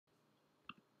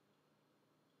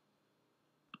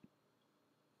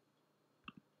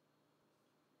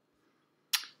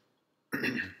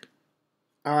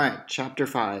All right, Chapter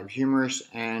 5, Humerus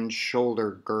and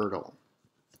Shoulder Girdle.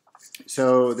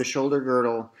 So the shoulder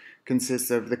girdle consists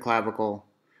of the clavicle,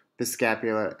 the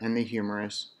scapula, and the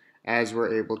humerus, as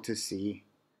we're able to see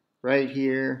right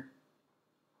here.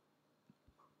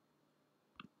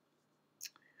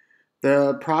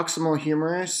 The proximal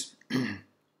humerus,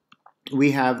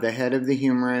 we have the head of the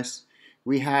humerus.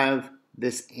 We have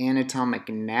this anatomic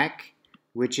neck,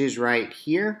 which is right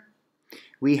here.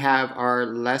 We have our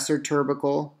lesser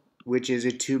tubercle, which is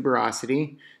a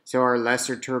tuberosity. So our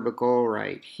lesser tubercle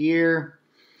right here.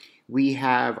 We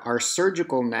have our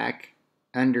surgical neck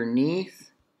underneath.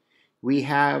 We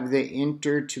have the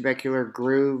intertubercular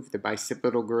groove, the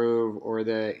bicipital groove, or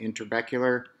the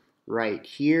intertubercular right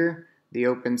here, the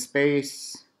open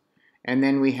space. And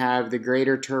then we have the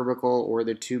greater tubercle or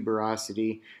the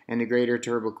tuberosity, and the greater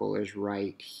tubercle is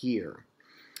right here.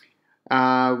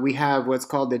 We have what's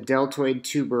called the deltoid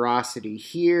tuberosity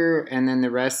here, and then the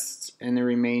rest and the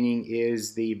remaining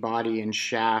is the body and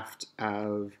shaft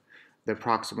of the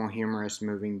proximal humerus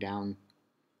moving down.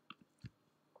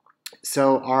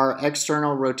 So our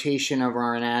external rotation of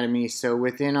our anatomy, so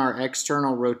within our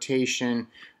external rotation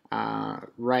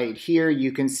right here,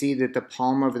 you can see that the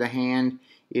palm of the hand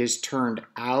is turned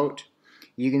out.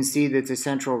 You can see that the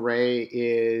central ray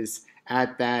is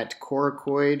at that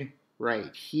coracoid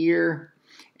right here.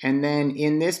 And then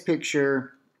in this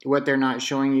picture, what they're not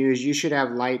showing you is you should have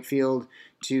light field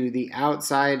to the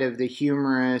outside of the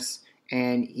humerus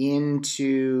and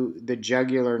into the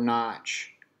jugular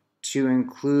notch to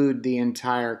include the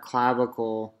entire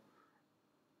clavicle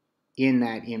in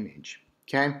that image.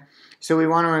 Okay, so we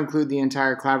want to include the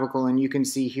entire clavicle, and you can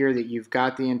see here that you've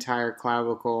got the entire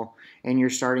clavicle, and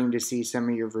you're starting to see some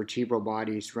of your vertebral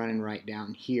bodies running right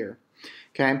down here.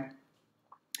 Okay,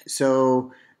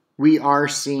 so we are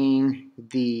seeing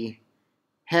the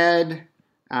head.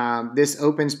 This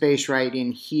open space right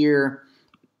in here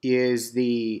is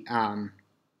the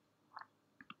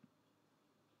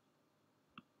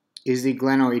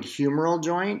glenoid humeral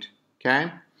joint.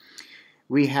 Okay,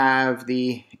 we have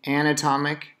the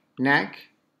anatomic neck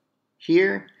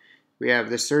here. We have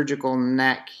the surgical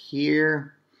neck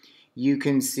here. You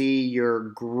can see your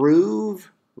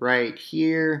groove right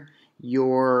here,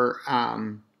 your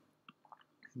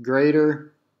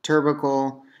greater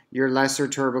tubercle, your lesser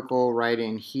tubercle right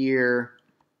in here,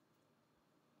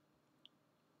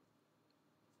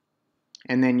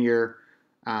 and then your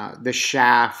the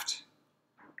shaft,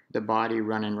 the body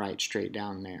running right straight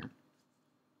down there.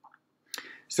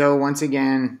 So once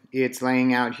again, it's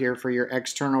laying out here for your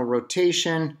external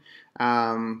rotation.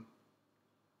 The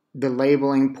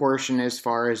labeling portion as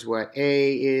far as what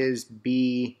A is,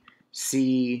 B,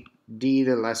 C, D,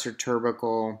 the lesser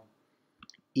tubercle,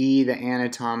 E, the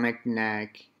anatomic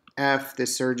neck, F, the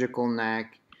surgical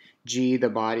neck, G, the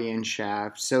body and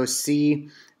shaft. So C,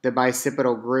 the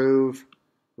bicipital groove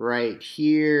right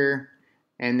here,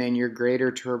 and then your greater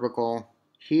tubercle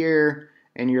here,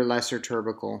 and your lesser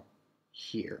tubercle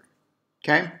here.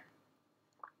 Okay?